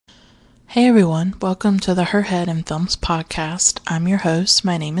Hey everyone, welcome to the Her Head in Films podcast. I'm your host.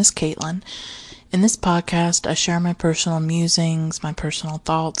 My name is Caitlin. In this podcast, I share my personal musings, my personal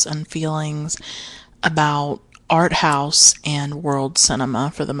thoughts and feelings about art house and world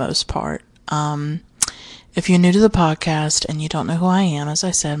cinema for the most part. If you're new to the podcast and you don't know who I am, as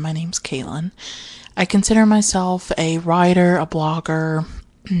I said, my name's Caitlin. I consider myself a writer, a blogger,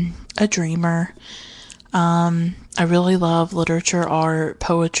 a dreamer. I really love literature, art,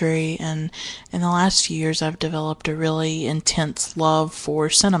 poetry, and in the last few years I've developed a really intense love for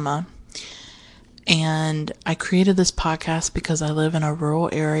cinema. And I created this podcast because I live in a rural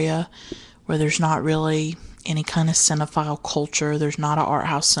area where there's not really any kind of cinephile culture. There's not an art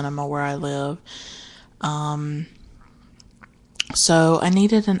house cinema where I live. So I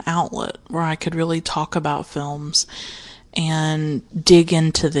needed an outlet where I could really talk about films and dig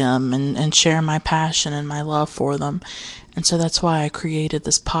into them and share my passion and my love for them. And so that's why I created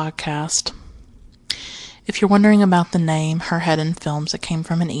this podcast. If you're wondering about the name, Her Head in Films, it came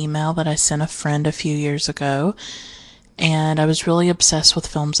from an email that I sent a friend a few years ago. And I was really obsessed with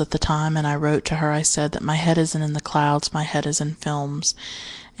films at the time, and I wrote to her, I said that my head isn't in the clouds, my head is in films.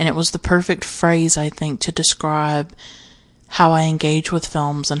 And it was the perfect phrase, I think, to describe how I engage with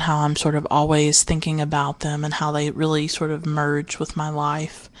films and how I'm sort of always thinking about them and how they really sort of merge with my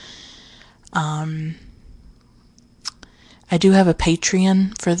life. I do have a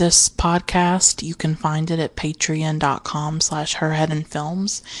Patreon for this podcast. You can find it at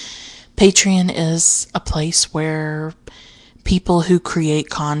patreon.com/herheadinfilms. Patreon is a place where people who create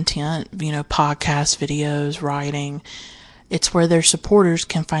content, podcasts, videos, writing, it's where their supporters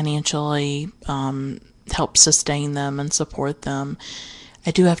can financially help sustain them and support them.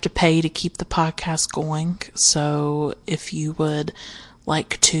 I do have to pay to keep the podcast going, so if you would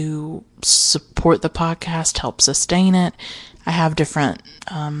like to support the podcast, help sustain it, I have different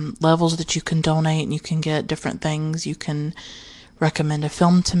levels that you can donate, and you can get different things. You can recommend a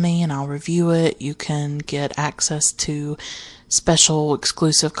film to me and I'll review it. You can get access to special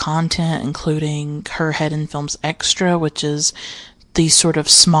exclusive content, including Her Head in Films Extra, which is these sort of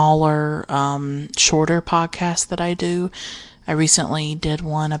smaller, shorter podcasts that I do. I recently did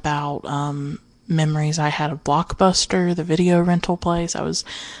one about memories I had of Blockbuster, the video rental place. I was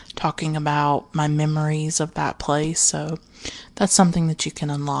talking about my memories of that place, so that's something that you can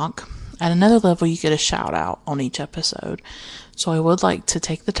unlock. At another level, you get a shout out on each episode. So I would like to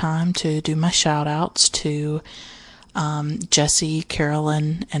take the time to do my shout outs to Jesse,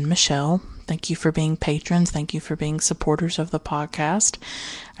 Carolyn, and Michelle. Thank you for being patrons. Thank you for being supporters of the podcast.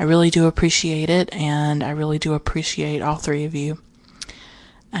 I really do appreciate it, and I really do appreciate all three of you.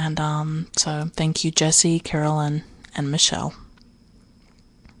 And so thank you, Jesse, Carolyn, and Michelle.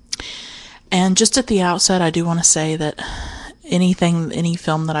 And just at the outset, I do want to say that any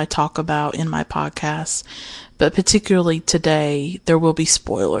film that I talk about in my podcast, but particularly today, there will be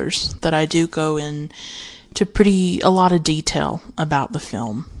spoilers that I do go into a lot of detail about the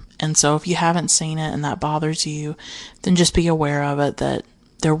film. And so if you haven't seen it and that bothers you, then just be aware of it, that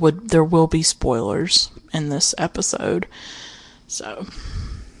there will be spoilers in this episode. So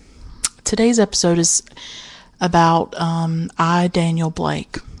today's episode is about I, Daniel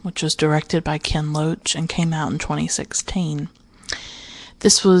Blake, which was directed by Ken Loach and came out in 2016.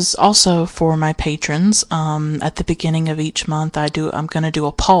 This was also for my patrons. At the beginning of each month, I'm going to do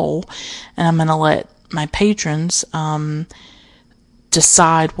a poll, and I'm going to let my patrons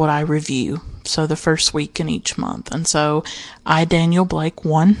decide what I review. So the first week in each month. And so I, Daniel Blake,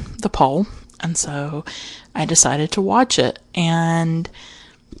 won the poll. And so I decided to watch it. And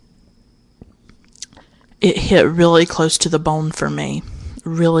it hit really close to the bone for me.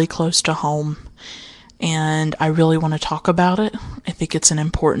 Really close to home. And I really want to talk about it. I think it's an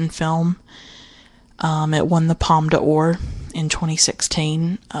important film. It won the Palme d'Or in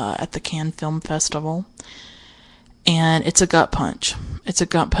 2016 at the Cannes Film Festival. And it's a gut punch. It's a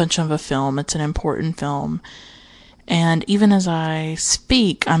gut punch of a film. It's an important film. And even as I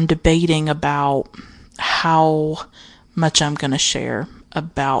speak, I'm debating about how much I'm going to share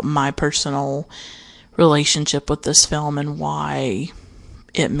about my personal relationship with this film and why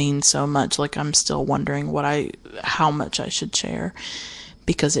it means so much. Like, I'm still wondering how much I should share,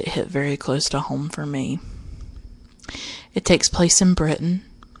 because it hit very close to home for me. It takes place in Britain.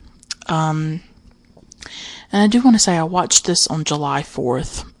 And I do want to say I watched this on July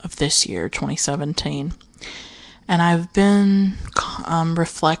 4th of this year, 2017. And I've been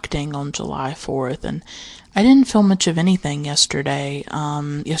reflecting on July 4th, and I didn't feel much of anything yesterday.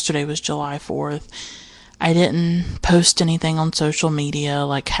 Yesterday was July 4th. I didn't post anything on social media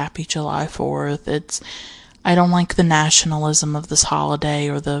like Happy July 4th. I don't like the nationalism of this holiday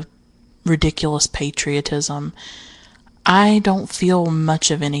or the ridiculous patriotism. I don't feel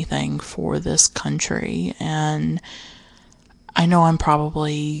much of anything for this country, and I know I'm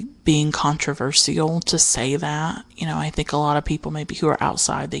probably being controversial to say that. I think a lot of people maybe who are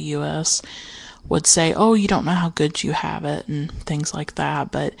outside the US would say, oh, you don't know how good you have it and things like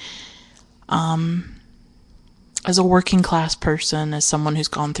that. But as a working class person, as someone who's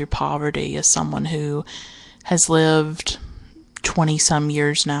gone through poverty, as someone who has lived 20 some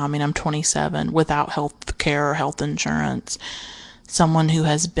years now, I'm 27, without health care or health insurance, someone who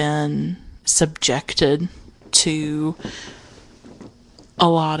has been subjected to a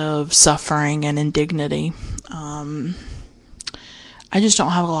lot of suffering and indignity. I just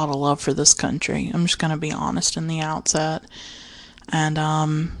don't have a lot of love for this country. I'm just going to be honest in the outset. And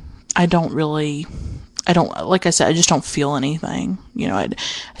like I said, I just don't feel anything. I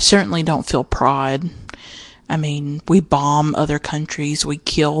certainly don't feel pride. We bomb other countries. We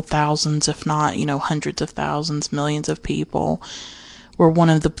kill thousands, if not, hundreds of thousands, millions of people. We're one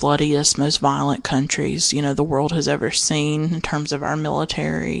of the bloodiest, most violent countries, the world has ever seen in terms of our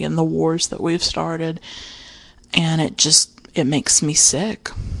military and the wars that we've started. And it makes me sick.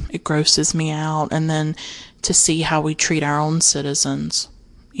 It grosses me out. And then to see how we treat our own citizens,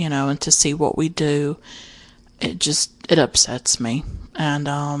 and to see what we do, it upsets me.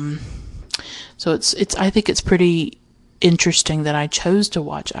 And, so I think it's pretty interesting that I chose to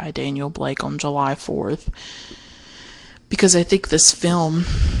watch I, Daniel Blake on July 4th. Because I think this film,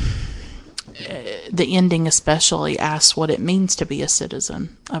 the ending especially, asks what it means to be a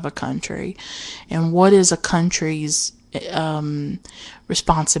citizen of a country. And what is a country's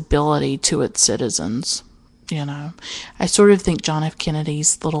responsibility to its citizens. I sort of think John F.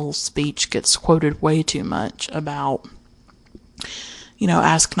 Kennedy's little speech gets quoted way too much about,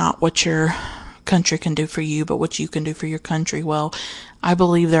 ask not what your country can do for you, but what you can do for your country. Well, I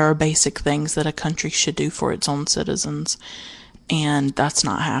believe there are basic things that a country should do for its own citizens, and that's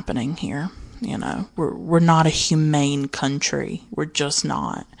not happening here. We're not a humane country. We're just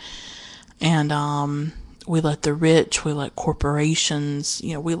not. And we let the rich, we let corporations,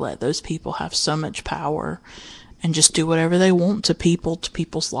 we let those people have so much power and just do whatever they want to people, to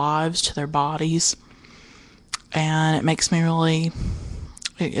people's lives, to their bodies. And it makes me really,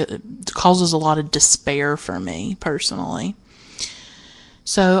 it causes a lot of despair for me personally.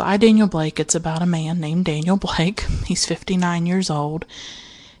 So I, Daniel Blake, it's about a man named Daniel Blake. He's 59 years old.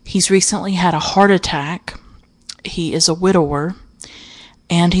 He's recently had a heart attack. He is a widower.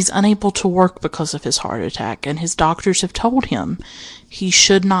 And he's unable to work because of his heart attack. And his doctors have told him he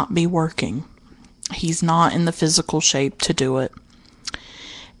should not be working. He's not in the physical shape to do it.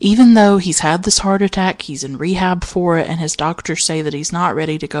 Even though he's had this heart attack, he's in rehab for it, and his doctors say that he's not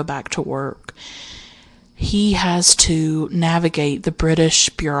ready to go back to work. He has to navigate the British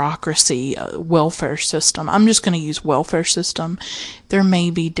bureaucracy welfare system. I'm just going to use welfare system. There may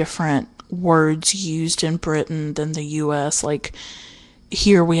be different words used in Britain than the US. Like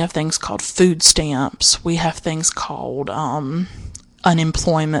here we have things called food stamps. We have things called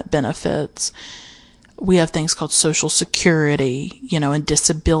unemployment benefits. We have things called Social Security, and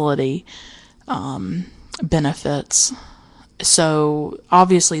disability benefits. So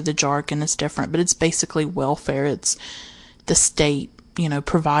obviously the jargon is different, but it's basically welfare. It's the state,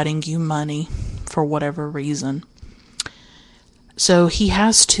 providing you money for whatever reason. So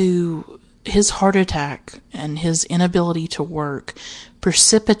his heart attack and his inability to work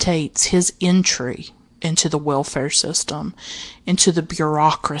precipitates his entry into the welfare system, into the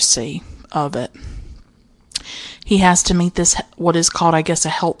bureaucracy of it. He has to meet this, what is called, I guess, a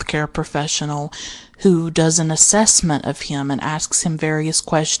healthcare professional who does an assessment of him and asks him various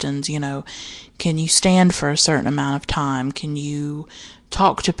questions. Can you stand for a certain amount of time? Can you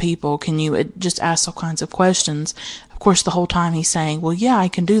talk to people? Can you just ask all kinds of questions? Of course, the whole time he's saying, well, yeah, I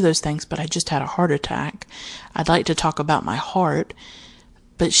can do those things, but I just had a heart attack. I'd like to talk about my heart.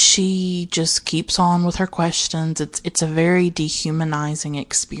 But she just keeps on with her questions. It's a very dehumanizing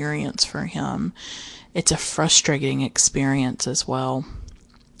experience for him. It's a frustrating experience as well.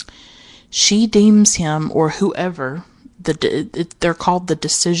 She deems him, or whoever, they're called the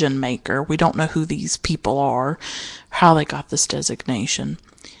decision maker. We don't know who these people are, how they got this designation.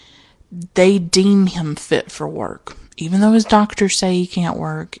 They deem him fit for work, even though his doctors say he can't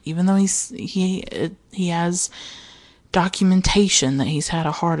work, even though he has documentation that he's had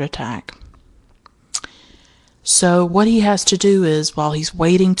a heart attack. So what he has to do is, while he's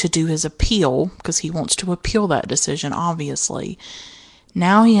waiting to do his appeal, because he wants to appeal that decision, obviously,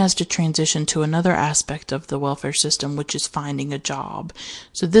 now he has to transition to another aspect of the welfare system, which is finding a job.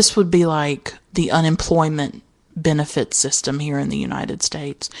 So this would be like the unemployment benefit system here in the United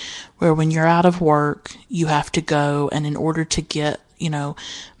States, where when you're out of work, you have to go, and in order to get,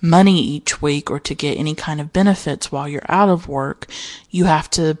 money each week or to get any kind of benefits while you're out of work, you have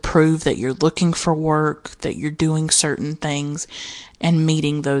to prove that you're looking for work, that you're doing certain things and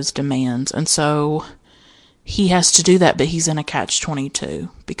meeting those demands. And so he has to do that, but he's in a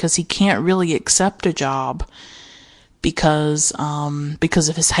catch-22 because he can't really accept a job because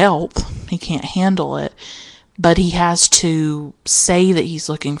of his health. He can't handle it. But he has to say that he's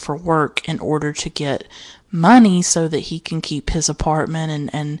looking for work in order to get money so that he can keep his apartment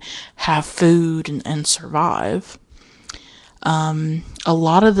and have food and survive. A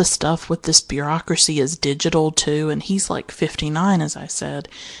lot of the stuff with this bureaucracy is digital too, and he's like 59, as I said.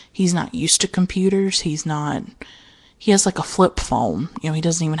 He's not used to computers. He has like a flip phone. He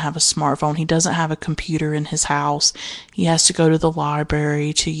doesn't even have a smartphone. He doesn't have a computer in his house. He has to go to the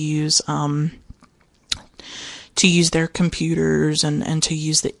library to use their computers and to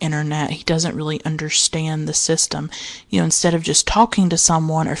use the internet. He doesn't really understand the system. Instead of just talking to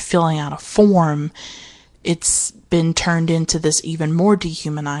someone or filling out a form, it's been turned into this even more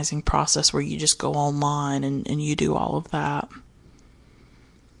dehumanizing process where you just go online and you do all of that.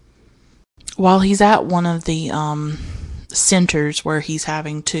 While he's at one of the centers where he's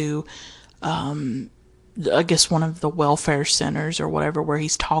having to, I guess one of the welfare centers or whatever, where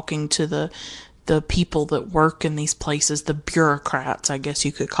he's talking to the people that work in these places, the bureaucrats, I guess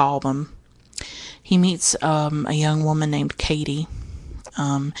you could call them. He meets a young woman named Katie.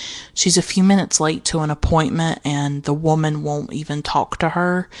 She's a few minutes late to an appointment, and the woman won't even talk to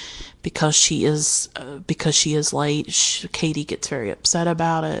her because she is late. Katie gets very upset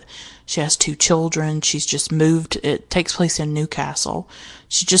about it. She has 2 children. She's just moved. It takes place in Newcastle.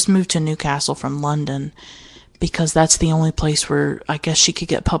 She just moved to Newcastle from London because that's the only place where I guess she could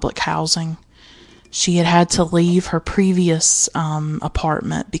get public housing. She had to leave her previous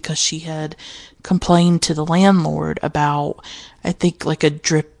apartment because she had complained to the landlord about, I think, like a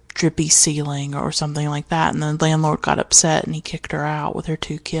drippy ceiling or something like that. And the landlord got upset and he kicked her out with her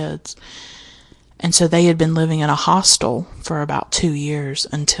 2 kids. And so they had been living in a hostel for about 2 years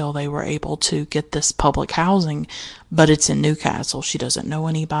until they were able to get this public housing. But it's in Newcastle. She doesn't know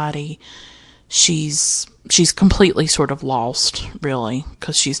anybody. She's completely sort of lost, really,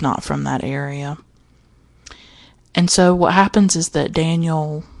 because she's not from that area. And so what happens is that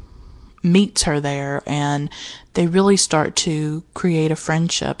Daniel meets her there, and they really start to create a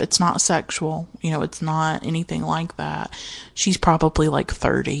friendship. It's not sexual, it's not anything like that. She's probably like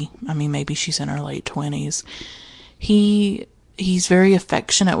 30. I mean, maybe she's in her late 20s. He's very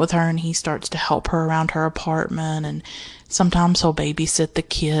affectionate with her, and he starts to help her around her apartment, and sometimes he'll babysit the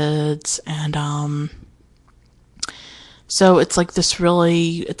kids, and so it's like this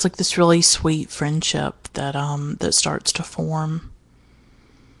really sweet friendship that starts to form.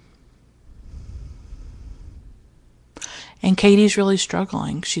 And Katie's really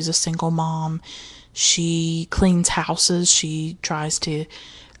struggling. She's a single mom. She cleans houses. She tries to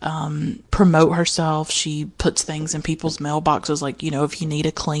promote herself. She puts things in people's mailboxes, like, if you need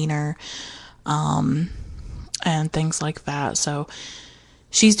a cleaner, and things like that. So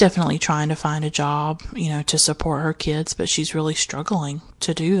she's definitely trying to find a job, to support her kids, but she's really struggling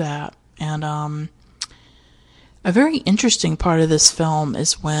to do that. And a very interesting part of this film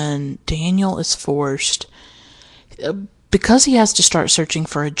is when Daniel is forced, because he has to start searching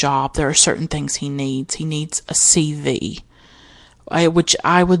for a job, there are certain things he needs. He needs a CV, which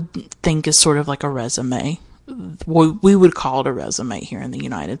I would think is sort of like a resume. We would call it a resume here in the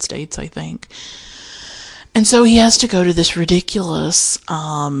United States, I think. And so he has to go to this ridiculous,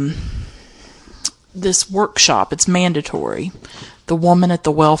 this workshop. It's mandatory. The woman at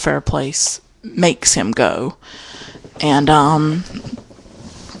the welfare place makes him go. And,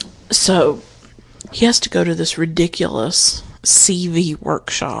 so he has to go to this ridiculous CV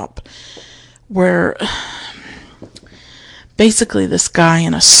workshop where basically this guy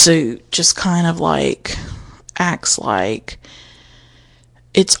in a suit just kind of like acts like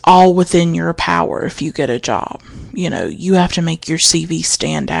it's all within your power if you get a job. You have to make your CV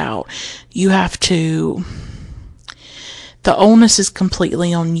stand out. The onus is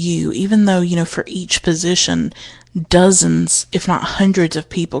completely on you, even though, for each position, dozens, if not hundreds of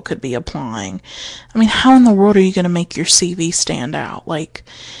people could be applying. I mean, how in the world are you going to make your CV stand out?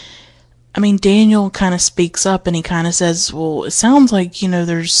 Daniel kind of speaks up and he kind of says, well, it sounds like,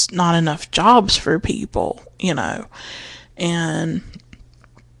 there's not enough jobs for people, and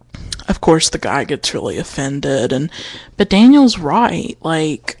of course the guy gets really offended, but Daniel's right,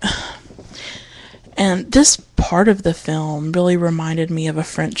 And this part of the film really reminded me of a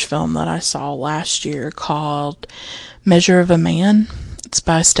French film that I saw last year called Measure of a Man. It's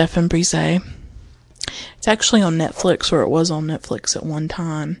by Stéphane Brisé. It's actually on Netflix, or it was on Netflix at one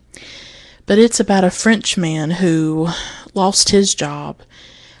time. But it's about a French man who lost his job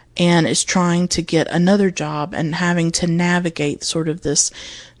and is trying to get another job and having to navigate sort of this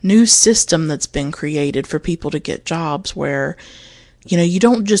new system that's been created for people to get jobs where, you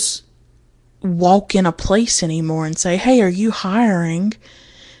don't just walk in a place anymore and say, hey, are you hiring?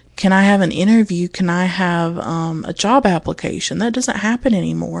 Can I have an interview? Can I have a job application? That doesn't happen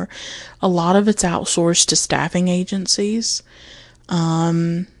anymore. A lot of it's outsourced to staffing agencies.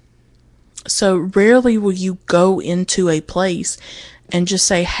 So rarely will you go into a place and just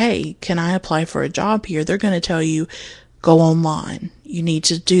say, hey, can I apply for a job here? They're going to tell you, go online. You need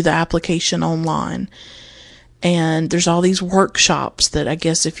to do the application online. And there's all these workshops that I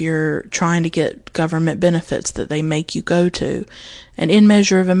guess if you're trying to get government benefits that they make you go to. And in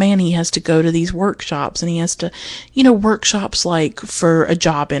Measure of a Man, he has to go to these workshops, and he has to, workshops like for a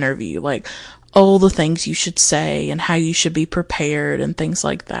job interview, like all the things you should say and how you should be prepared and things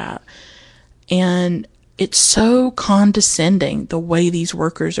like that. And it's so condescending the way these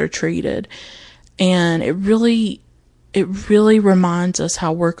workers are treated. And it really reminds us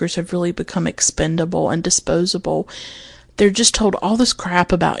how workers have really become expendable and disposable. They're just told all this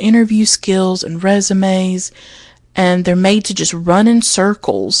crap about interview skills and resumes, and they're made to just run in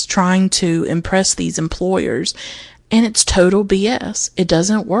circles trying to impress these employers, and it's total BS. It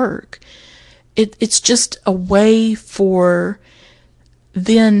doesn't work. It's just a way for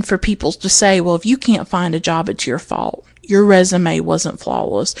people to say, well, if you can't find a job, it's your fault. Your resume wasn't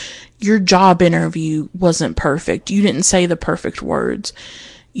flawless. Your job interview wasn't perfect. You didn't say the perfect words.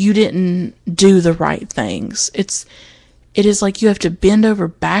 You didn't do the right things. It is like you have to bend over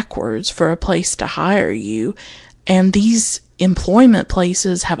backwards for a place to hire you. And these employment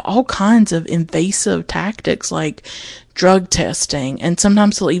places have all kinds of invasive tactics like drug testing, and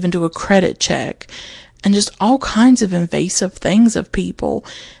sometimes they'll even do a credit check, and just all kinds of invasive things of people.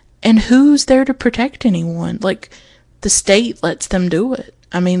 And who's there to protect anyone? Like, the state lets them do it.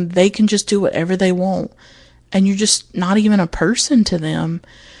 I mean, they can just do whatever they want, and you're just not even a person to them.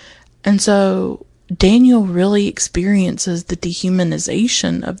 And so Daniel really experiences the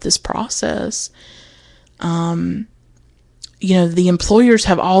dehumanization of this process. The employers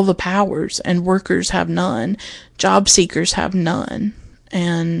have all the powers, and workers have none. Job seekers have none.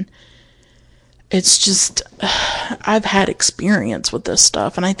 And it's just, I've had experience with this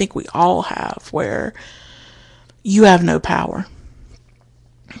stuff, and I think we all have, where you have no power.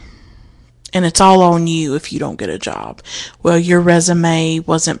 And it's all on you if you don't get a job. Well, your resume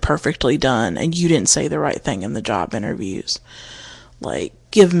wasn't perfectly done, and you didn't say the right thing in the job interviews. Like,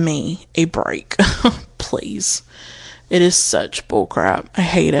 give me a break. Please. It is such bullcrap. I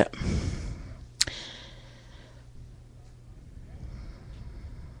hate it.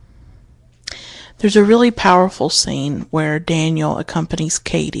 There's a really powerful scene where Daniel accompanies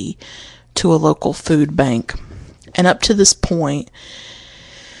Katie to a local food bank. And up to this point,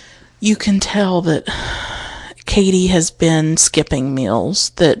 you can tell that Katie has been skipping meals,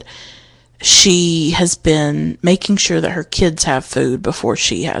 that she has been making sure that her kids have food before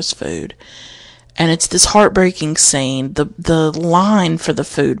she has food. And it's this heartbreaking scene. The line for the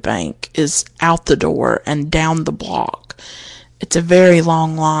food bank is out the door and down the block. It's a very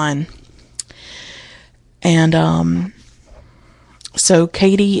long line. And so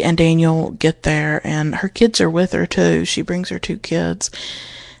Katie and Daniel get there, and her kids are with her too. She brings her 2 kids.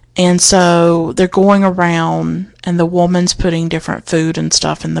 And so they're going around, and the woman's putting different food and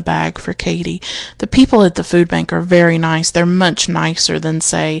stuff in the bag for Katie. The people at the food bank are very nice. They're much nicer than,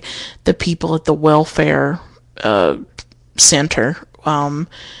 say, the people at the welfare center,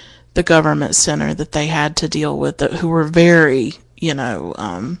 the government center that they had to deal with, who were very,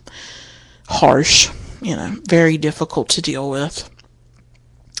 harsh, very difficult to deal with.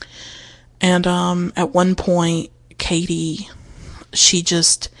 And at one point, Katie,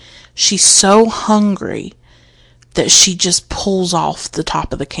 she's so hungry that she just pulls off the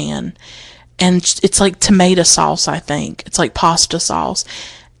top of the can. And it's like tomato sauce, I think. It's like pasta sauce.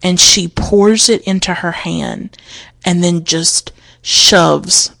 And she pours it into her hand and then just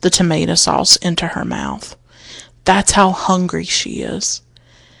shoves the tomato sauce into her mouth. That's how hungry she is.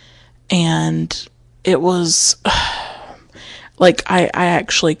 And it was like I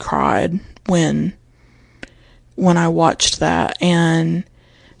actually cried when I watched that. And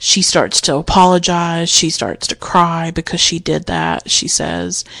she starts to apologize. She starts to cry because she did that. She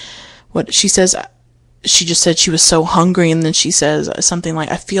says, she just said she was so hungry, and then she says something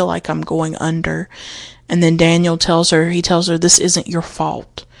like, I feel like I'm going under. And then Daniel tells her, this isn't your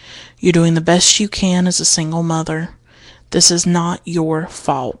fault. You're doing the best you can as a single mother. This is not your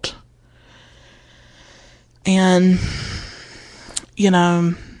fault. And,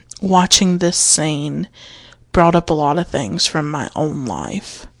 watching this scene brought up a lot of things from my own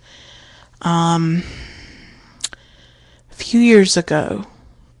life. A few years ago,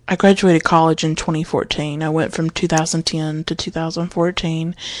 I graduated college in 2014. I went from 2010 to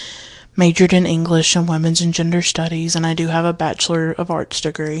 2014, majored in English and Women's and Gender Studies, and I do have a Bachelor of Arts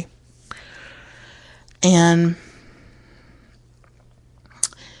degree. And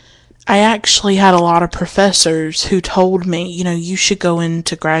I actually had a lot of professors who told me, you should go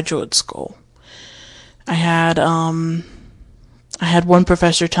into graduate school. I had one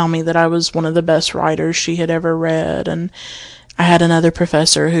professor tell me that I was one of the best writers she had ever read, and I had another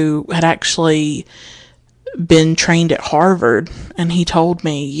professor who had actually been trained at Harvard, and he told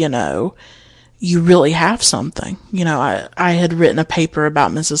me, you really have something. I had written a paper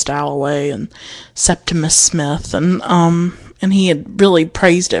about Mrs. Dalloway and Septimus Smith, and he had really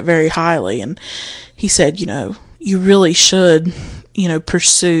praised it very highly, and he said, you really should,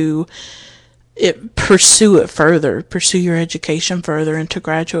 pursue it further, pursue your education further into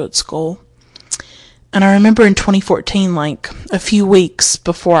graduate school. And I remember in 2014, like a few weeks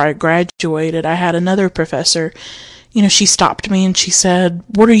before I graduated, I had another professor, she stopped me and she said,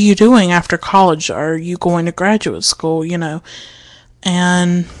 what are you doing after college? Are you going to graduate school,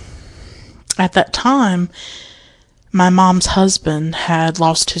 And at that time, my mom's husband had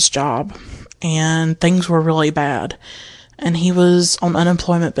lost his job and things were really bad. And he was on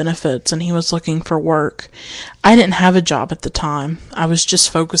unemployment benefits, and he was looking for work. I didn't have a job at the time. I was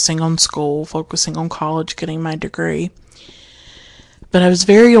just focusing on school, focusing on college, getting my degree. But I was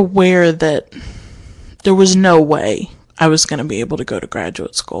very aware that there was no way I was going to be able to go to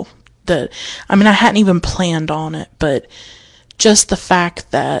graduate school. I hadn't even planned on it, but just the fact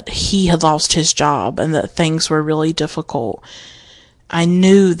that he had lost his job and that things were really difficult, I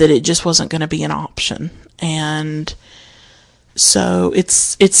knew that it just wasn't going to be an option. And so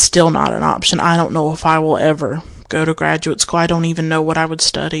it's still not an option. I don't know if I will ever go to graduate school. I don't even know what I would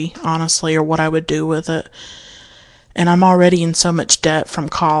study, honestly, or what I would do with it. And I'm already in so much debt from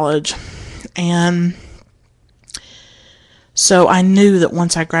college. And so I knew that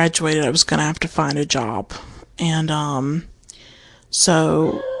once I graduated, I was going to have to find a job. And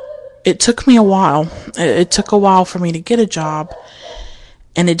so it took me a while. It took a while for me to get a job.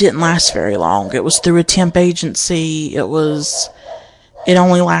 And it didn't last very long. It was through a temp agency. It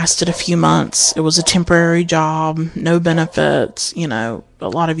only lasted a few months. It was a temporary job, no benefits. A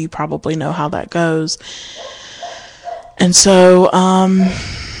lot of you probably know how that goes. And so, a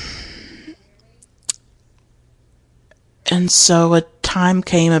time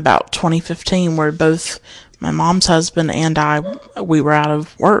came about 2015 where both my mom's husband and we were out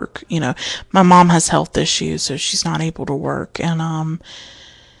of work. My mom has health issues, so she's not able to work. And,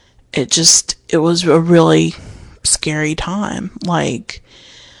 it was a really scary time. Like,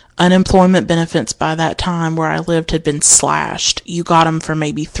 unemployment benefits by that time where I lived had been slashed. You got them for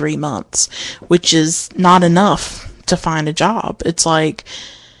maybe 3 months, which is not enough to find a job. It's like,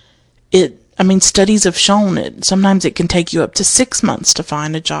 studies have shown it. Sometimes it can take you up to 6 months to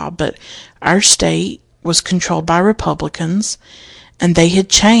find a job, but our state was controlled by Republicans, and they had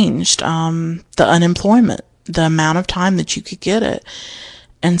changed the unemployment, the amount of time that you could get it.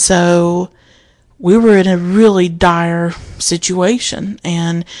 And so we were in a really dire situation,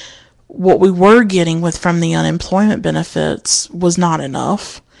 and what we were getting from the unemployment benefits was not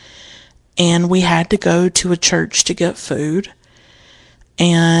enough, and we had to go to a church to get food,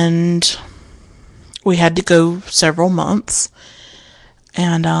 and we had to go several months,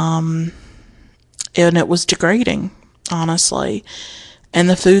 and it was degrading, honestly. And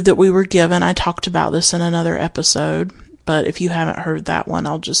the food that we were given, I talked about this in another episode, but if you haven't heard that one,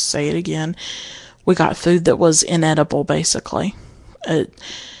 I'll just say it again. We got food that was inedible, basically.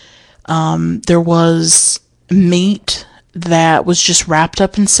 There was meat that was just wrapped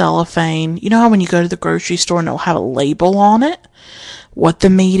up in cellophane. You know how when you go to the grocery store and it'll have a label on it? What the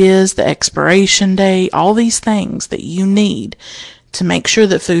meat is, the expiration date, all these things that you need to make sure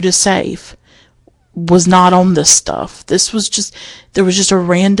that food is safe was not on this stuff. There was just a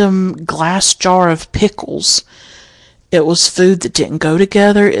random glass jar of pickles. It was food that didn't go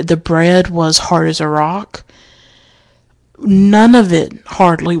together. The bread was hard as a rock. None of it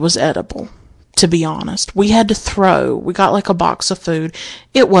hardly was edible, to be honest. We got like a box of food.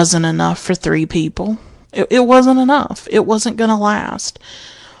 It wasn't enough for 3 people. It wasn't enough. It wasn't going to last.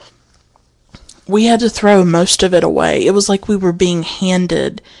 we had to throw most of it away. It was like we were being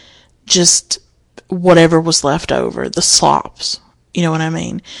handed just whatever was left over, the slops. You know what I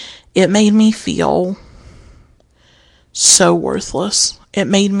mean? It made me feel so worthless. It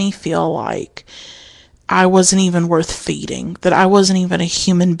made me feel like I wasn't even worth feeding, that I wasn't even a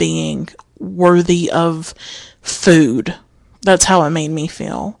human being worthy of food. That's how it made me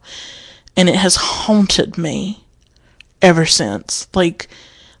feel. And it has haunted me ever since. Like,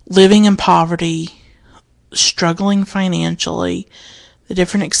 living in poverty, struggling financially, the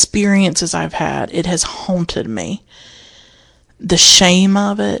different experiences I've had, it has haunted me. The shame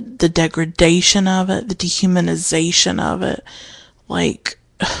of it, the degradation of it, the dehumanization of it. Like,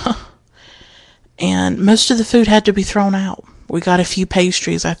 and most of the food had to be thrown out. We got a few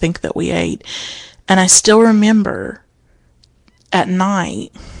pastries, I think, that we ate. And I still remember at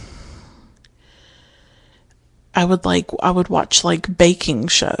night, I would watch like baking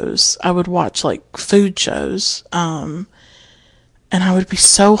shows. I would watch like food shows. And I would be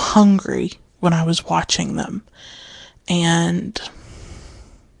so hungry when I was watching them. And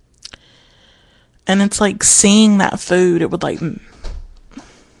it's like seeing that food, it would like,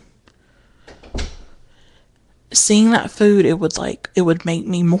 seeing that food, it would make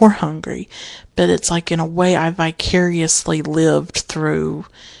me more hungry. But it's like, in a way, I vicariously lived through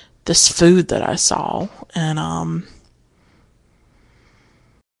this food that I saw. And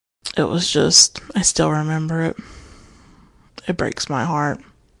it was just, I still remember it. It breaks my heart.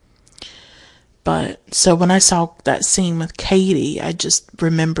 But so when I saw that scene with Katie, I just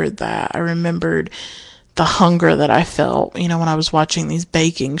remembered that. I remembered the hunger that I felt, when I was watching these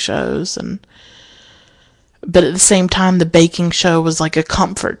baking shows. But at the same time, the baking show was like a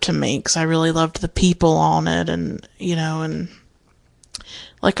comfort to me, because I really loved the people on it. And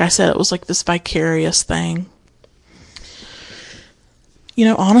like I said, it was like this vicarious thing.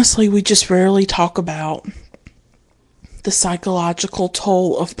 Honestly, we just rarely talk about the psychological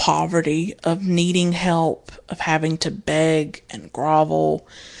toll of poverty, of needing help, of having to beg and grovel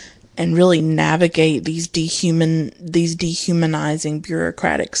and really navigate these dehumanizing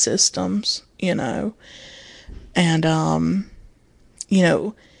bureaucratic systems, And,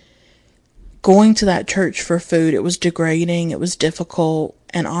 going to that church for food, it was degrading, it was difficult,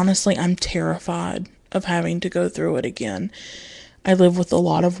 and honestly, I'm terrified of having to go through it again. I live with a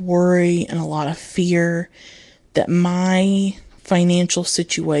lot of worry and a lot of fear that my financial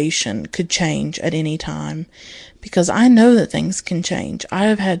situation could change at any time, because I know that things can change. I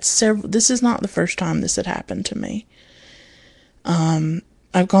have had this is not the first time this had happened to me.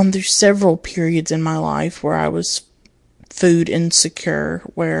 I've gone through several periods in my life where I was food insecure,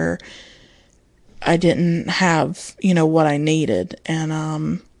 where I didn't have, what I needed.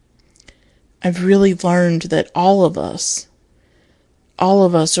 And I've really learned that all of us are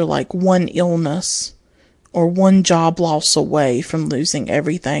like one illness or one job loss away from losing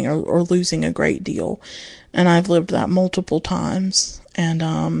everything, or losing a great deal. And I've lived that multiple times. And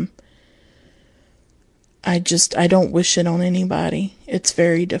I don't wish it on anybody. It's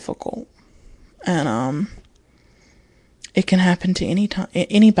very difficult. And it can happen to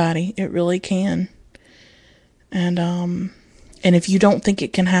anybody. It really can. And if you don't think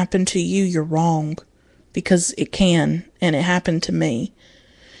it can happen to you, you're wrong. Because it can, and it happened to me.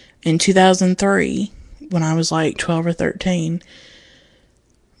 In 2003, when I was like 12 or 13,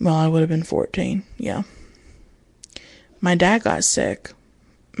 well, I would have been 14, yeah. My dad got sick.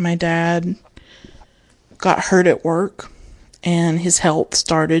 My dad got hurt at work, and his health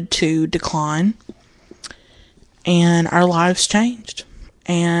started to decline, and our lives changed.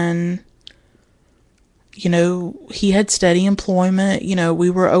 And, he had steady employment. We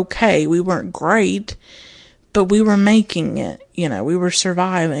were okay. We weren't great, but we were making it. We were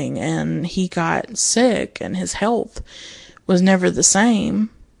surviving, and he got sick, and his health was never the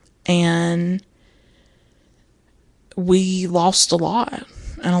same. And we lost a lot,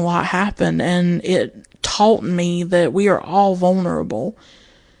 and a lot happened, and it taught me that we are all vulnerable.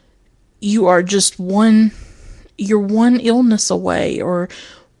 You're one illness away, or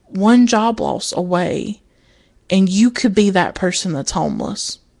one job loss away, and you could be that person that's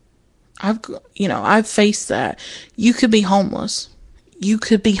homeless. I've faced that. You could be homeless. You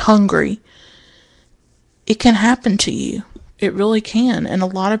could be hungry. It can happen to you. It really can. And a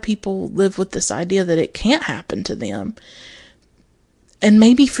lot of people live with this idea that it can't happen to them. And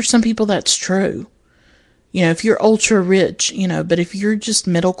maybe for some people that's true. If you're ultra rich, but if you're just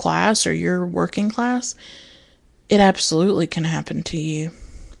middle class or you're working class, it absolutely can happen to you.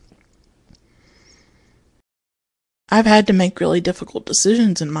 I've had to make really difficult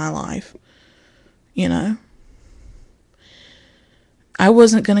decisions in my life. I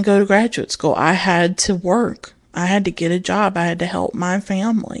wasn't going to go to graduate school. I had to work. I had to get a job. I had to help my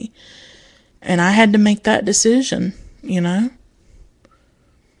family. And I had to make that decision, you know?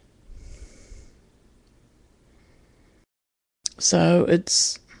 So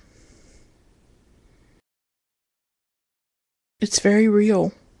it's very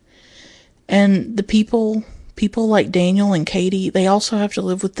real. And the people like Daniel and Katie, they also have to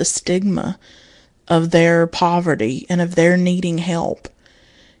live with the stigma of their poverty and of their needing help.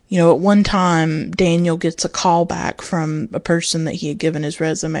 You know, at one time, Daniel gets a call back from a person that he had given his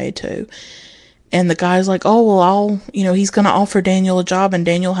resume to. And the guy's like, oh, well, he's going to offer Daniel a job. And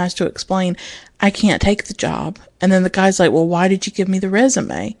Daniel has to explain, I can't take the job. And then the guy's like, well, why did you give me the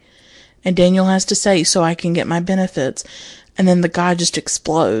resume? And Daniel has to say, so I can get my benefits. And then the guy just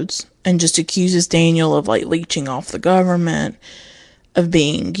explodes and just accuses Daniel of like leeching off the government, of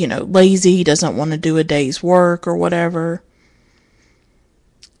being, lazy, doesn't want to do a day's work or whatever.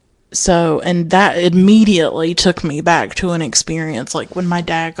 So, and that immediately took me back to an experience like when my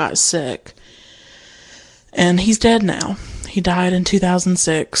dad got sick. And he's dead now. He died in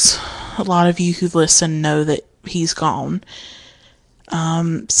 2006. A lot of you who listen know that he's gone.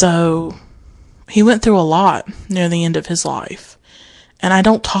 So he went through a lot near the end of his life. And I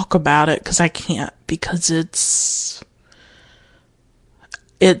don't talk about it because I can't, because it's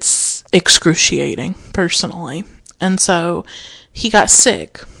excruciating, personally. And so he got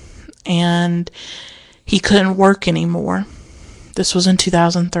sick and he couldn't work anymore. This was in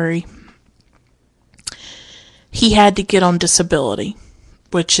 2003. He had to get on disability,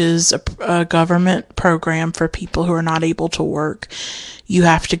 which is a government program for people who are not able to work. You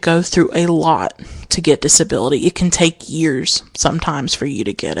have to go through a lot to get disability. It can take years sometimes for you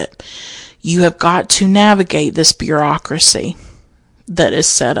to get it. You have got to navigate this bureaucracy that is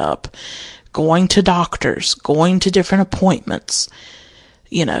set up, going to doctors, going to different appointments,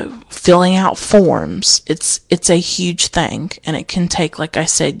 filling out forms. It's a huge thing, and it can take, like I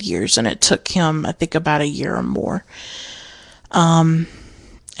said, years, and it took him, I think, about a year or more. And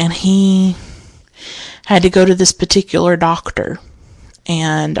he had to go to this particular doctor,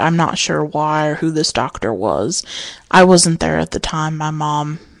 and I'm not sure why or who this doctor was. I wasn't there at the time. My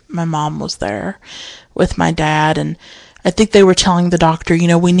mom was there with my dad, and I think they were telling the doctor,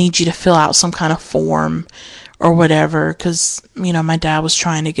 we need you to fill out some kind of form or whatever, because, my dad was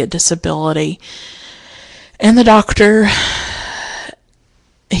trying to get disability. And the doctor,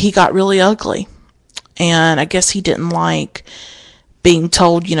 he got really ugly. And I guess he didn't like being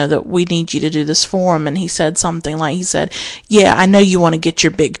told, that we need you to do this form. And he said something like, yeah, I know you want to get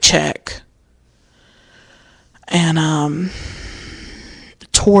your big check. And,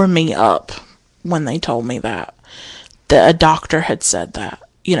 tore me up when they told me that a doctor had said that.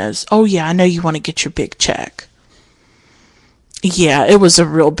 Oh yeah, I know you want to get your big check. Yeah, it was a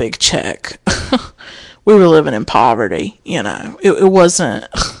real big check. We were living in poverty, It wasn't,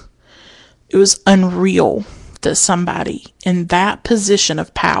 it was unreal that somebody in that position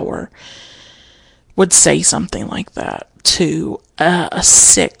of power would say something like that to a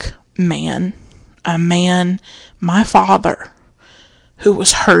sick man. A man, my father, who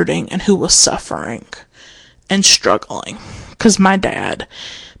was hurting and who was suffering and struggling. Because my dad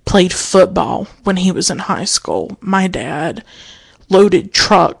played football when he was in high school. My dad loaded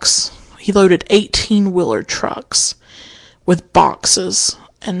trucks. He loaded 18-wheeler trucks with boxes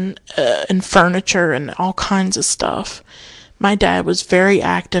and furniture and all kinds of stuff. My dad was very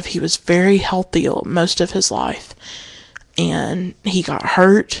active. He was very healthy most of his life. And he got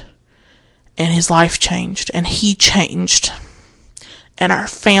hurt, and his life changed, and he changed, and our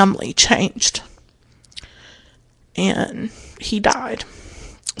family changed. And he died.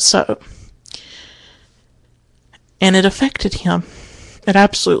 So, and it affected him. It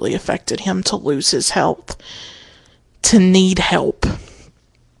absolutely affected him to lose his health, to need help,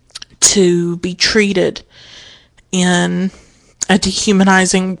 to be treated in a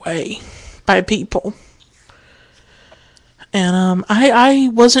dehumanizing way by people. And I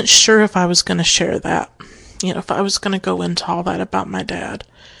wasn't sure if I was going to share that, if I was going to go into all that about my dad.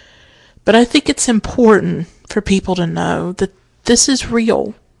 But I think it's important for people to know that this is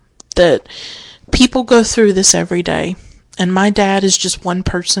real, that people go through this every day. And my dad is just one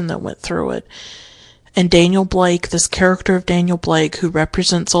person that went through it. And Daniel Blake, this character of Daniel Blake, who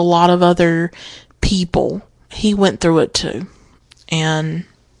represents a lot of other people, he went through it too. And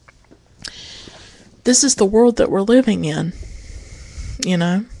this is the world that we're living in,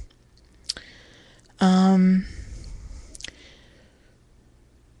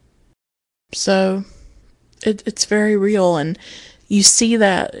 So it's very real. And You see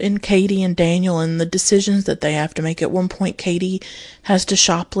that in Katie and Daniel and the decisions that they have to make. At one point, Katie has to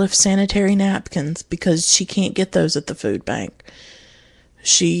shoplift sanitary napkins because she can't get those at the food bank.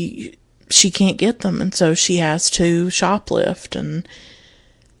 She can't get them, and so she has to shoplift, and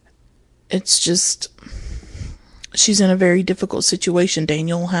it's just, she's in a very difficult situation.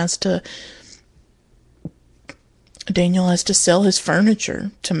 Daniel has to sell his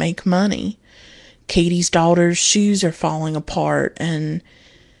furniture to make money. Katie's daughter's shoes are falling apart, and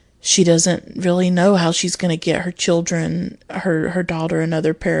she doesn't really know how she's going to get her daughter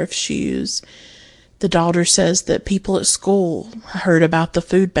another pair of shoes. The daughter says that people at school heard about the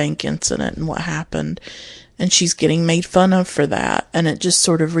food bank incident and what happened, and she's getting made fun of for that, and it just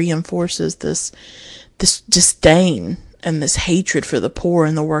sort of reinforces this disdain and this hatred for the poor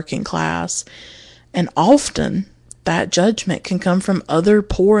and the working class. And often that judgment can come from other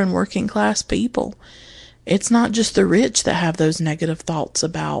poor and working class people. It's not just the rich that have those negative thoughts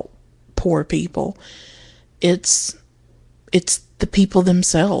about poor people. It's the people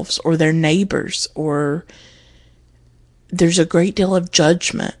themselves or their neighbors, or there's a great deal of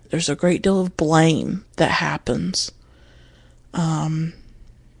judgment. There's a great deal of blame that happens. And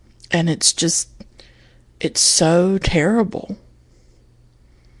it's so terrible.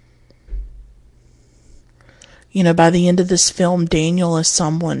 You know, by the end of this film, Daniel is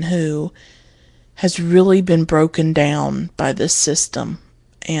someone who has really been broken down by this system,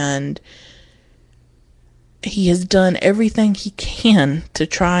 and he has done everything he can to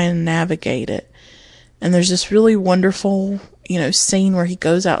try and navigate it. And there's this really wonderful, scene where he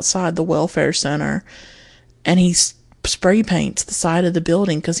goes outside the welfare center and he spray paints the side of the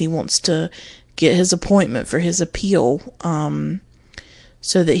building because he wants to get his appointment for his appeal,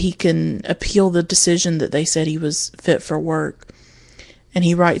 so that he can appeal the decision that they said he was fit for work. And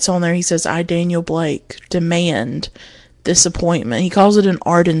he writes on there, he says, "I, Daniel Blake, demand this appointment." He calls it an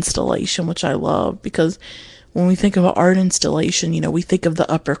art installation, which I love, because when we think of an art installation, we think of the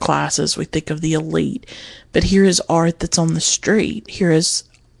upper classes, we think of the elite. But here is art that's on the street. Here is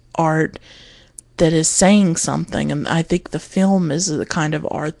art that is saying something. And I think the film is the kind of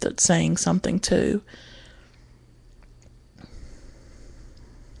art that's saying something too.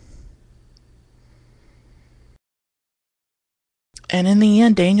 And in the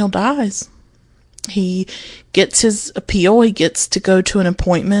end, Daniel dies. He gets his appeal. He gets to go to an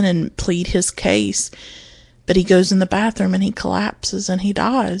appointment and plead his case. But he goes in the bathroom and he collapses and he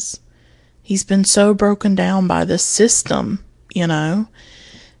dies. He's been so broken down by this system, And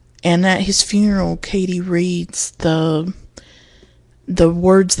at his funeral, Katie reads the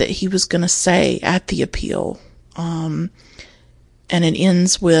words that he was going to say at the appeal. And it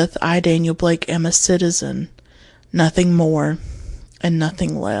ends with, "I, Daniel Blake, am a citizen, nothing more and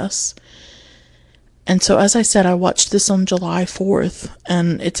nothing less." And so, as I said, I watched this on July 4th,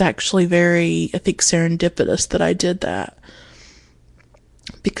 and it's actually very, I think, serendipitous that I did that.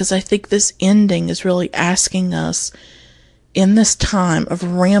 Because I think this ending is really asking us, in this time of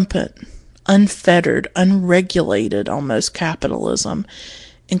rampant, unfettered, unregulated, almost capitalism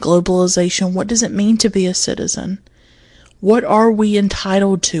and globalization, what does it mean to be a citizen? What are we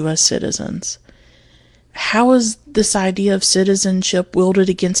entitled to as citizens? How is this idea of citizenship wielded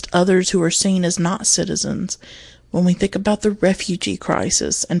against others who are seen as not citizens? When we think about the refugee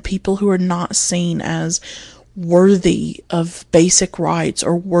crisis and people who are not seen as worthy of basic rights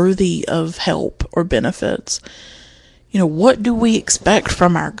or worthy of help or benefits, what do we expect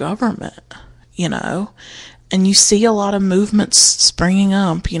from our government? And you see a lot of movements springing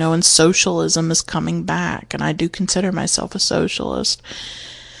up, and socialism is coming back, and I do consider myself a socialist.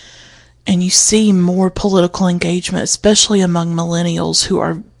 And you see more political engagement, especially among millennials who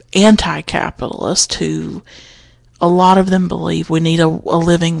are anti-capitalist, who a lot of them believe we need a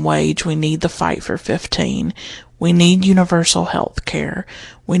living wage, we need the fight for 15, we need universal health care,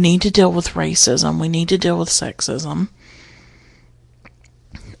 we need to deal with racism, we need to deal with sexism.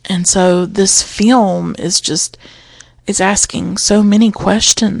 And so this film is asking so many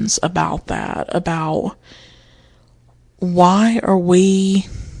questions about that, about why are we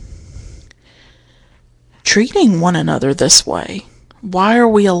treating one another this way? Why are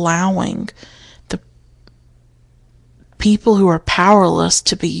we allowing the people who are powerless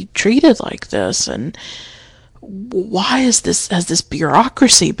to be treated like this? And why has this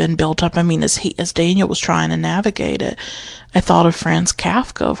bureaucracy been built up? I mean, as Daniel was trying to navigate it, I thought of Franz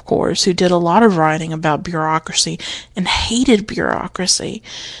Kafka, of course, who did a lot of writing about bureaucracy and hated bureaucracy.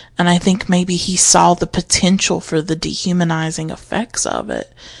 And I think maybe he saw the potential for the dehumanizing effects of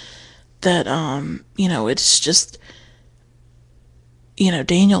it. That, it's just,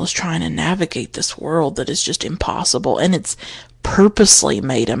 Daniel is trying to navigate this world that is just impossible. And it's purposely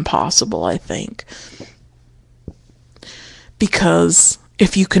made impossible, I think. Because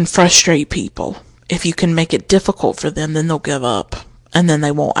if you can frustrate people, if you can make it difficult for them, then they'll give up. And then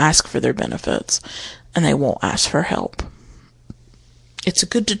they won't ask for their benefits. And they won't ask for help. It's a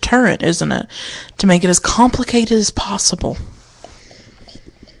good deterrent, isn't it? To make it as complicated as possible.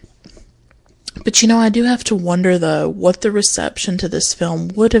 But I do have to wonder, though, what the reception to this film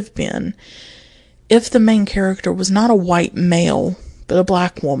would have been if the main character was not a white male, but a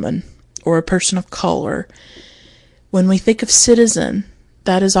black woman or a person of color. When we think of Citizen,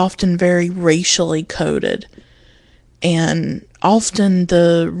 that is often very racially coded. And often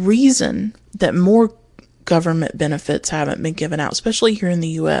the reason that more government benefits haven't been given out, especially here in the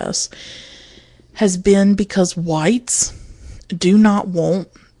U.S., has been because whites do not want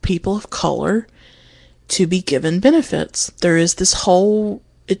people of color to be given benefits. There is this whole,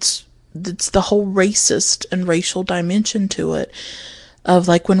 it's the whole racist and racial dimension to it, of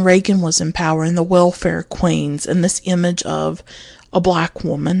like when Reagan was in power and the welfare queens, and this image of a black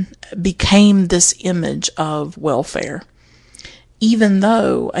woman became this image of welfare. Even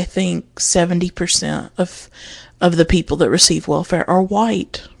though I think 70% of the people that receive welfare are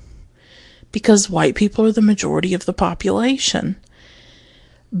white. Because white people are the majority of the population.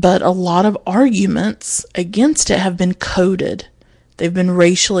 But a lot of arguments against it have been coded. They've been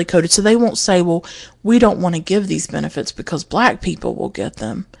racially coded. So they won't say, well, we don't want to give these benefits because black people will get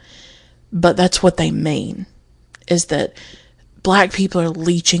them. But that's what they mean. Is that black people are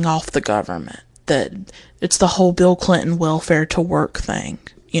leeching off the government. That it's the whole Bill Clinton welfare to work thing,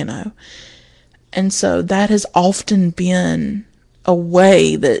 And so that has often been a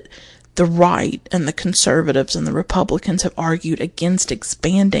way that the right and the conservatives and the Republicans have argued against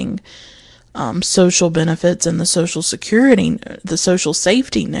expanding social benefits and the social security, the social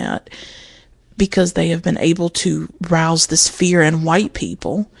safety net, because they have been able to rouse this fear in white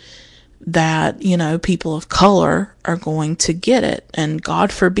people that, people of color are going to get it. And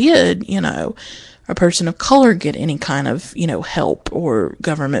God forbid, a person of color get any kind of, help or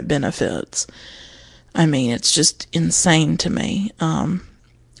government benefits. I mean, it's just insane to me.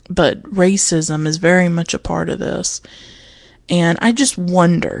 But racism is very much a part of this. And I just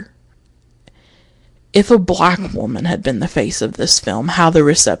wonder if a black woman had been the face of this film, how the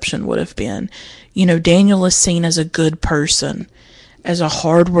reception would have been. Daniel is seen as a good person, as a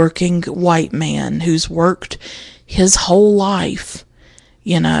hardworking white man who's worked his whole life.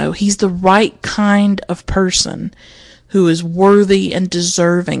 He's the right kind of person who is worthy and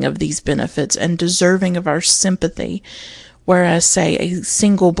deserving of these benefits and deserving of our sympathy. Whereas, say, a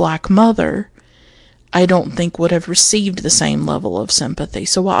single black mother, I don't think would have received the same level of sympathy.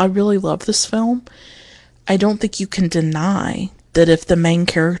 So while I really love this film, I don't think you can deny that if the main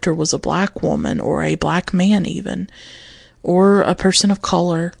character was a black woman or a black man even, or a person of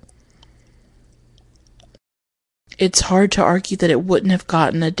color, it's hard to argue that it wouldn't have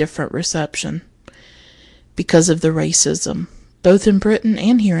gotten a different reception because of the racism, both in Britain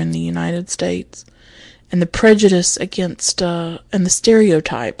and here in the United States, and the prejudice against, and the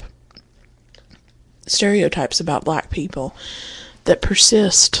stereotypes about black people that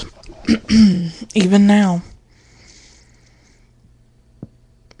persist even now.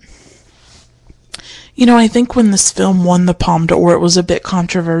 I think when this film won the Palme d'Or, it was a bit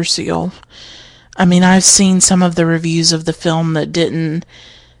controversial. I mean, I've seen some of the reviews of the film that didn't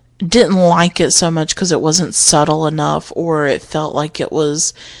like it so much because it wasn't subtle enough, or it felt like it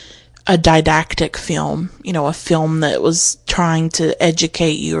was a didactic film, a film that was trying to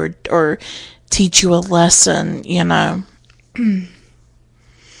educate you or teach you a lesson,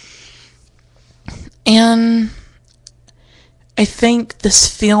 And I think this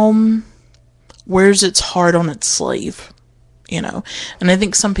film wears its heart on its sleeve, and I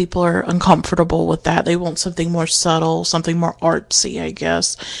think some people are uncomfortable with that. They want something more subtle, something more artsy, I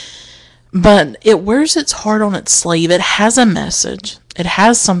guess. But it wears its heart on its sleeve. It has a message. It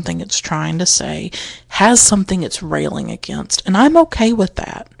has something it's trying to say, has something it's railing against, and I'm okay with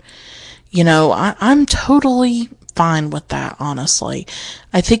that. I'm totally fine with that, honestly.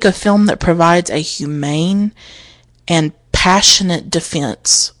 I think a film that provides a humane and passionate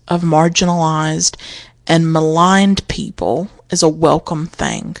defense of marginalized and maligned people is a welcome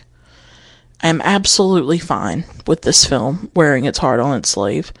thing. I am absolutely fine with this film wearing its heart on its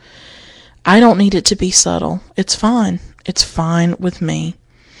sleeve. I don't need it to be subtle. It's fine. It's fine with me.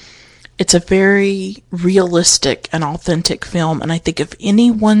 It's a very realistic and authentic film, and I think if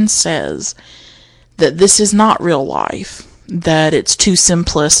anyone says that this is not real life, that it's too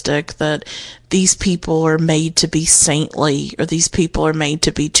simplistic, that these people are made to be saintly, or these people are made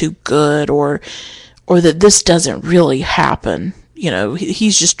to be too good, or or that this doesn't really happen.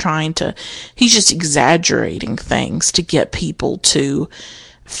 He's just exaggerating things to get people to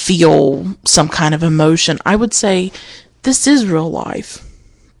feel some kind of emotion. I would say this is real life.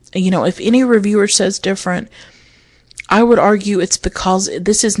 If any reviewer says different, I would argue it's because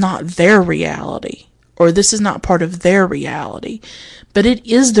this is not their reality, or this is not part of their reality, but it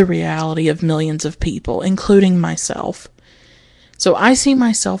is the reality of millions of people, including myself. So I see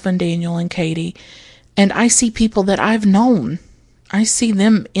myself in Daniel and Katie, and I see people that I've known. I see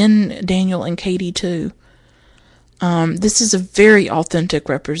them in Daniel and Katie too. This is a very authentic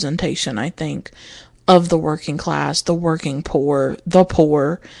representation, I think, of the working class, the working poor, the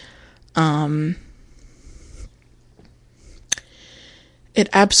poor. It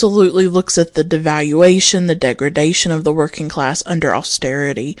absolutely looks at the devaluation, the degradation of the working class under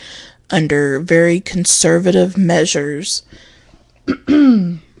austerity, under very conservative measures.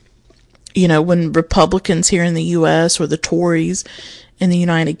 When Republicans here in the U.S. or the Tories in the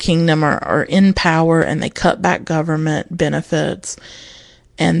United Kingdom are in power and they cut back government benefits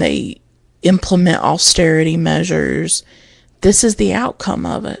and they implement austerity measures, this is the outcome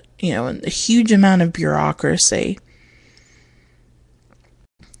of it. And a huge amount of bureaucracy.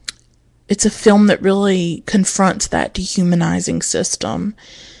 It's a film that really confronts that dehumanizing system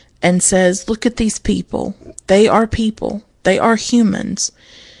and says, look at these people. They are people. They are humans.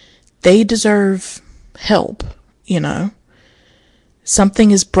 They deserve help,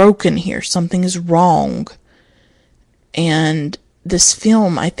 Something is broken here. Something is wrong. And this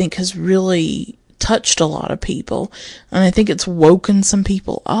film, I think, has really touched a lot of people. And I think it's woken some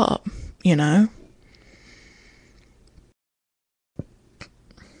people up,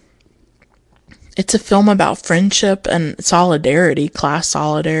 It's a film about friendship and solidarity, class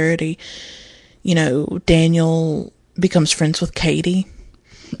solidarity. Daniel becomes friends with Katie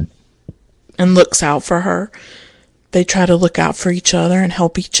and looks out for her. They try to look out for each other and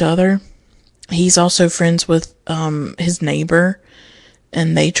help each other. He's also friends with his neighbor,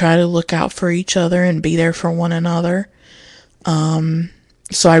 and they try to look out for each other and be there for one another.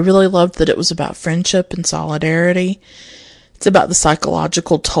 So I really loved that it was about friendship and solidarity. It's about the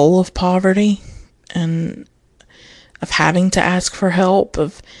psychological toll of poverty and of having to ask for help.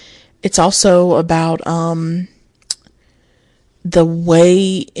 It's also about the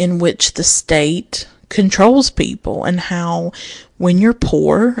way in which the state controls people, and how when you're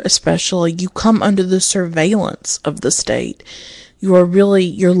poor, especially, you come under the surveillance of the state.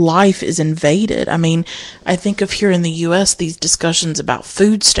 Your life is invaded. I mean, I think of here in the U.S. these discussions about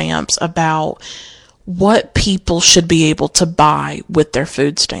food stamps, about what people should be able to buy with their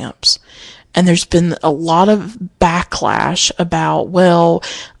food stamps. And there's been a lot of backlash about, well,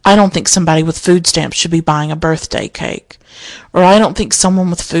 I don't think somebody with food stamps should be buying a birthday cake. Or I don't think someone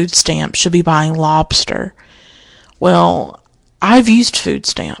with food stamps should be buying lobster. Well, I've used food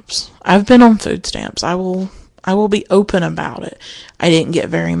stamps. I've been on food stamps. I will be open about it. I didn't get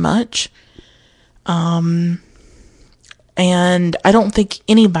very much. And I don't think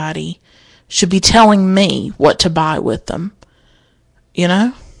anybody should be telling me what to buy with them.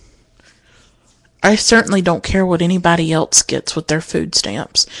 I certainly don't care what anybody else gets with their food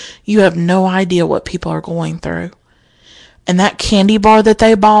stamps. You have no idea what people are going through. And that candy bar that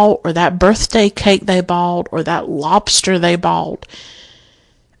they bought, or that birthday cake they bought, or that lobster they bought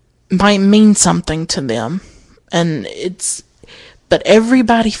might mean something to them. But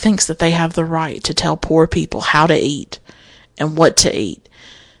everybody thinks that they have the right to tell poor people how to eat and what to eat.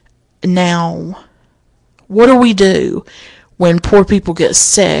 Now, what do we do when poor people get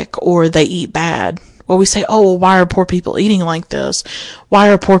sick or they eat bad? Well, we say, oh, well, why are poor people eating like this? Why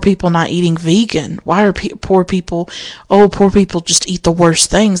are poor people not eating vegan? Why are poor people just eat the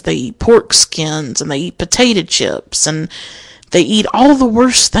worst things. They eat pork skins, and they eat potato chips, and they eat all the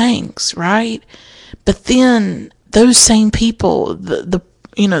worst things, right? But then those same people, the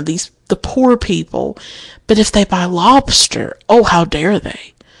poor people, but if they buy lobster, oh, how dare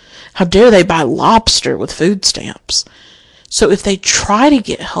they? How dare they buy lobster with food stamps? So if they try to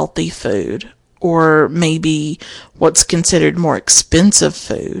get healthy food, or maybe what's considered more expensive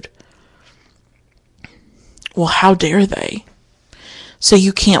food, well, how dare they? So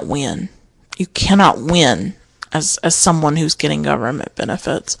you can't win. You cannot win as someone who's getting government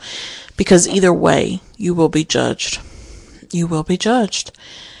benefits, because either way, you will be judged. You will be judged.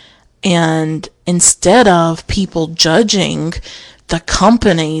 And instead of people judging the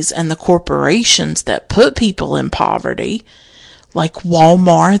companies and the corporations that put people in poverty, like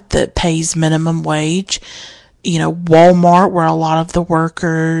Walmart that pays minimum wage, Walmart where a lot of the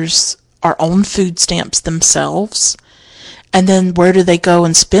workers are on food stamps themselves, And then where do they go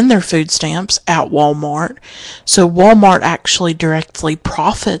and spend their food stamps? At Walmart. So Walmart actually directly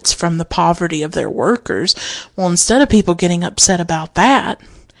profits from the poverty of their workers. Well, instead of people getting upset about that,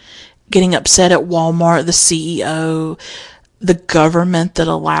 getting upset at Walmart, the CEO, the government that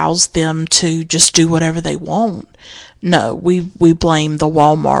allows them to just do whatever they want. No, we blame the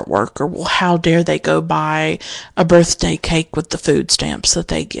Walmart worker. Well, how dare they go buy a birthday cake with the food stamps that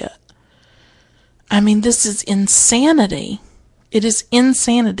they get? I mean, this is insanity. It is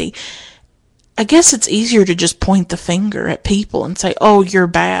insanity. I guess it's easier to just point the finger at people and say, oh, you're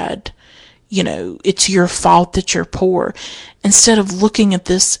bad. You know, it's your fault that you're poor. Instead of looking at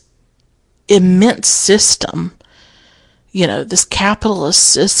this immense system, you know, this capitalist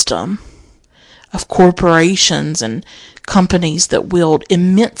system of corporations and companies that wield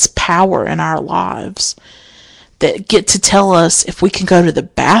immense power in our lives, that get to tell us if we can go to the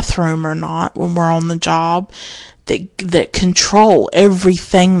bathroom or not when we're on the job, that control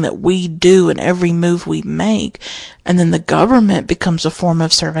everything that we do and every move we make. And then the government becomes a form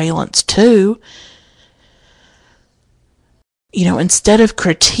of surveillance too. You know, instead of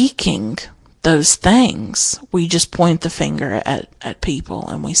critiquing those things, we just point the finger at people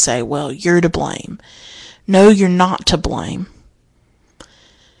and we say, well, you're to blame. No, you're not to blame.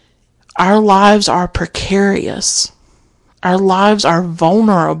 Our lives are precarious. Our lives are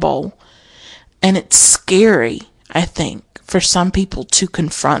vulnerable. And it's scary, I think, for some people to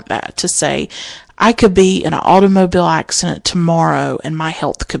confront that, to say, I could be in an automobile accident tomorrow and my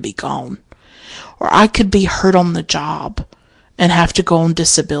health could be gone. Or I could be hurt on the job and have to go on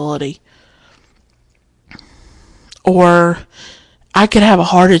disability. Or I could have a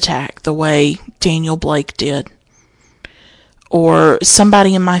heart attack the way Daniel Blake did. Or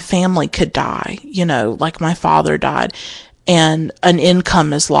somebody in my family could die, you know, like my father died, and an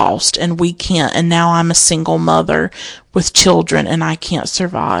income is lost, and we can't, and now I'm a single mother with children, and I can't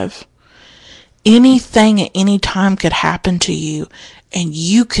survive. Anything at any time could happen to you, and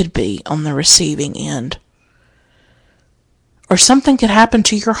you could be on the receiving end. Or something could happen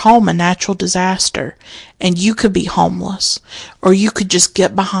to your home, a natural disaster, and you could be homeless. Or you could just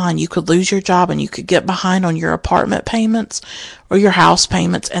get behind. You could lose your job and you could get behind on your apartment payments or your house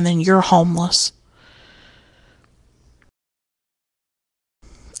payments, and then you're homeless.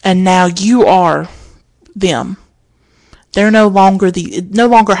 And now you are them. They're no longer it no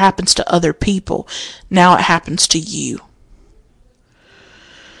longer happens to other people. Now it happens to you.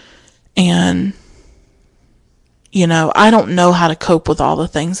 And you know, I don't know how to cope with all the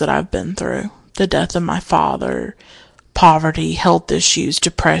things that I've been through. The death of my father, poverty, health issues,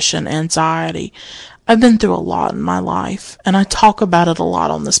 depression, anxiety. I've been through a lot in my life, and I talk about it a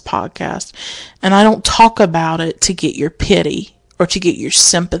lot on this podcast. And I don't talk about it to get your pity or to get your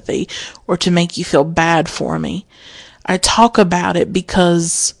sympathy or to make you feel bad for me. I talk about it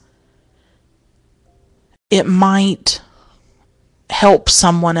because it might help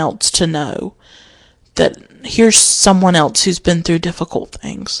someone else to know that here's someone else who's been through difficult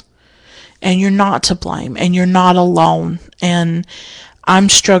things, and you're not to blame, and you're not alone, and I'm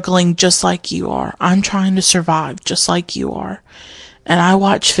struggling just like you are. I'm trying to survive just like you are, and I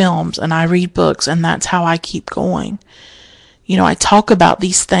watch films and I read books, and that's how I keep going. You know, I talk about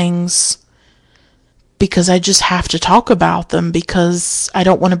these things because I just have to talk about them, because I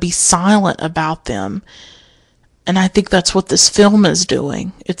don't want to be silent about them. And I think that's what this film is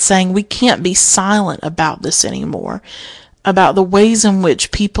doing. It's saying we can't be silent about this anymore, about the ways in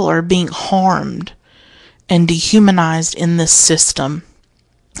which people are being harmed and dehumanized in this system,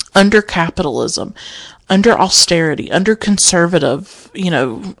 under capitalism, under austerity, under conservative,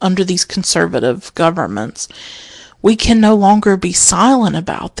 under these conservative governments. We can no longer be silent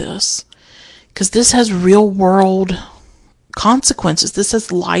about this, because this has real world consequences. This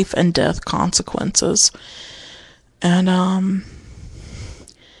has life and death consequences. And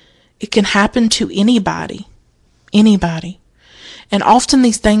it can happen to anybody. And often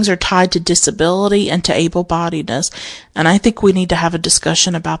these things are tied to disability and to able-bodiedness. And I think we need to have a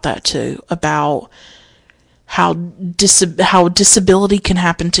discussion about that too, about how disability can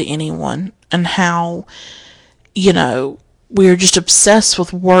happen to anyone, and how, we're just obsessed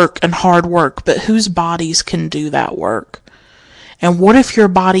with work and hard work, but whose bodies can do that work? And what if your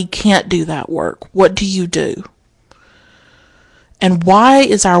body can't do that work? What do you do? And why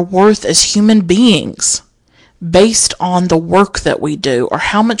is our worth as human beings based on the work that we do, or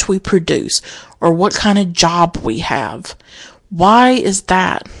how much we produce, or what kind of job we have? Why is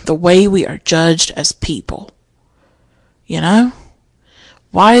that the way we are judged as people?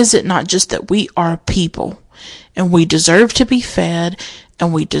 Why is it not just that we are people and we deserve to be fed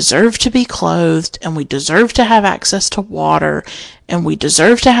and we deserve to be clothed, and we deserve to have access to water, and we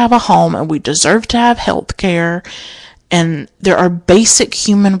deserve to have a home, and we deserve to have health care, and there are basic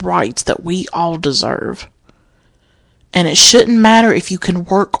human rights that we all deserve. And it shouldn't matter if you can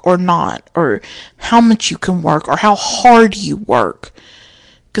work or not, or how much you can work, or how hard you work.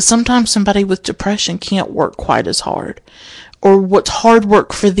 Because sometimes somebody with depression can't work quite as hard. Or what's hard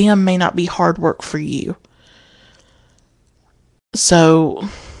work for them may not be hard work for you. So,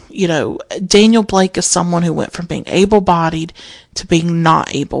 Daniel Blake is someone who went from being able-bodied to being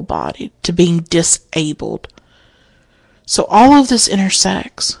not able-bodied, to being disabled. So all of this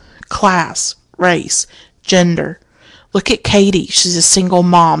intersects. Class, race, gender. Look at Katie. She's a single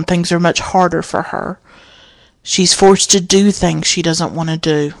mom. Things are much harder for her. She's forced to do things she doesn't want to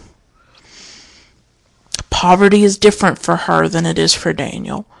do. Poverty is different for her than it is for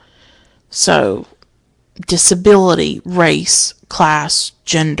Daniel. So, disability, race, class,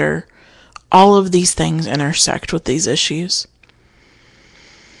 gender, all of these things intersect with these issues.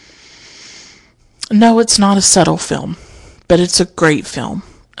 No, it's not a subtle film, but it's a great film.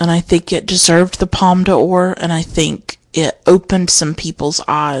 And I think it deserved the Palme d'Or, and I think it opened some people's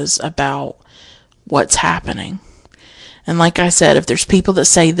eyes about what's happening. And like I said, if there's people that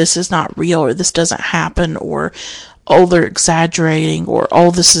say this is not real, or this doesn't happen, or, oh, they're exaggerating, or,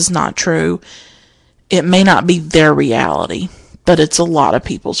 oh, this is not true, it may not be their reality, but it's a lot of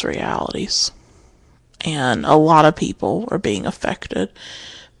people's realities. And a lot of people are being affected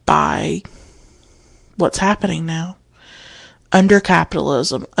by what's happening now. Under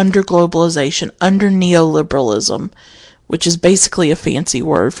capitalism, under globalization, under neoliberalism, which is basically a fancy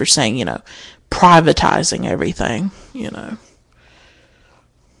word for saying, privatizing everything,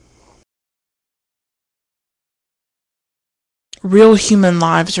 Real human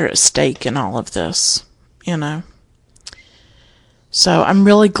lives are at stake in all of this, So I'm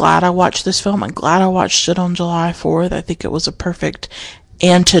really glad I watched this film. I'm glad I watched it on July 4th. I think it was a perfect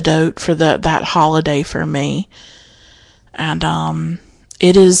antidote for that holiday for me. And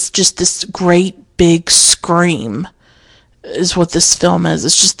it is just this great big scream is what this film is.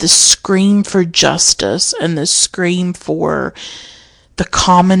 It's just this scream for justice and this scream for the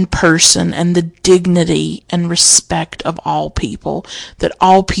common person and the dignity and respect of all people that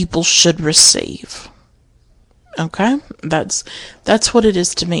all people should receive. Okay? That's what it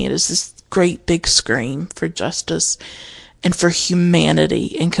is to me. It is this great big scream for justice and for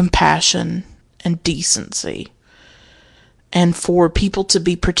humanity and compassion and decency. And for people to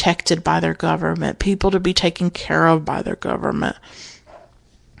be protected by their government, people to be taken care of by their government.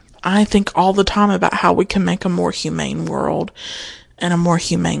 I think all the time about how we can make a more humane world and a more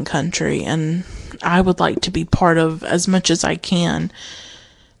humane country. And I would like to be part of, as much as I can,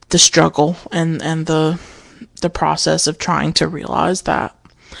 the struggle and the process of trying to realize that.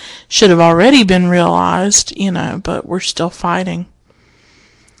 Should have already been realized, but we're still fighting.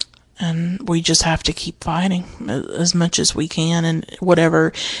 And we just have to keep fighting as much as we can in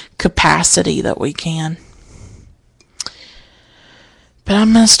whatever capacity that we can. But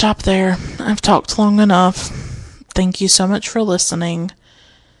I'm going to stop there. I've talked long enough. Thank you so much for listening.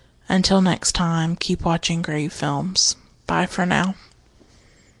 Until next time, keep watching great films. Bye for now.